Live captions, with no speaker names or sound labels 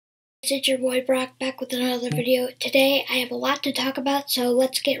guys, it's your boy Brock back with another video. Today I have a lot to talk about, so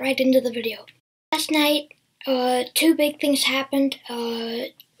let's get right into the video. Last night, two big things happened.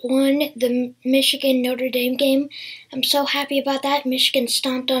 One, the Michigan-Notre Dame game. I'm so happy about that. Michigan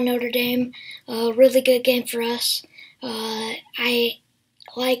stomped on Notre Dame. Really good game for us. I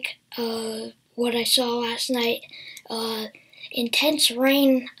like what I saw last night. Intense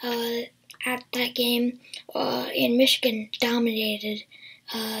rain at that game, and Michigan dominated,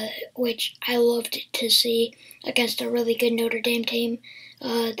 which I loved to see against a really good Notre Dame team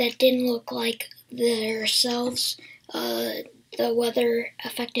that didn't look like themselves. The weather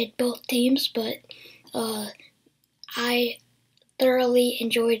affected both teams, but I thoroughly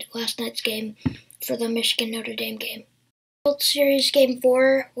enjoyed last night's game for the Michigan-Notre Dame game. World Series Game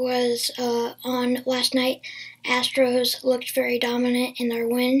 4 was on last night. Astros looked very dominant in their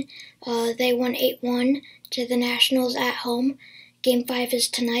win. They won 8-1 to the Nationals at home. Game 5 is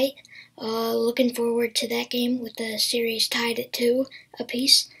tonight. Looking forward to that game with the series tied at 2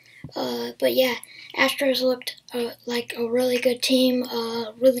 apiece. But yeah, Astros looked like a really good team,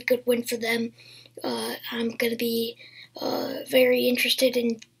 really good win for them. I'm going to be very interested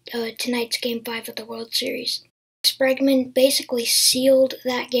in tonight's Game 5 of the World Series. Bregman basically sealed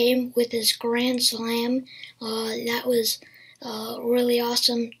that game with his grand slam. That was really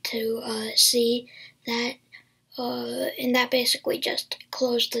awesome to see that, and that basically just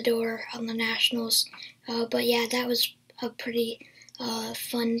closed the door on the Nationals. But yeah, that was a pretty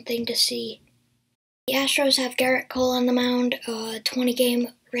fun thing to see. The Astros have Gerrit Cole on the mound, 20-game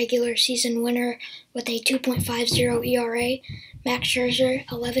regular season winner with a 2.50 ERA. Max Scherzer,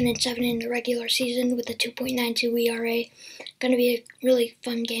 11-7 in the regular season with a 2.92 ERA. Going to be a really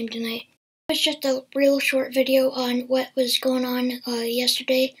fun game tonight. It was just a real short video on what was going on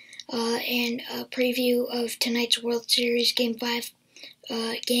yesterday and a preview of tonight's World Series Game 5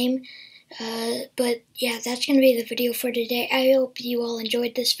 game. But yeah, that's going to be the video for today. I hope you all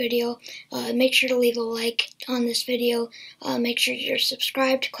enjoyed this video. Make sure to leave a like on this video. Make sure you're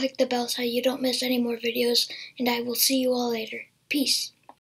subscribed. Click the bell so you don't miss any more videos. And I will see you all later. Peace.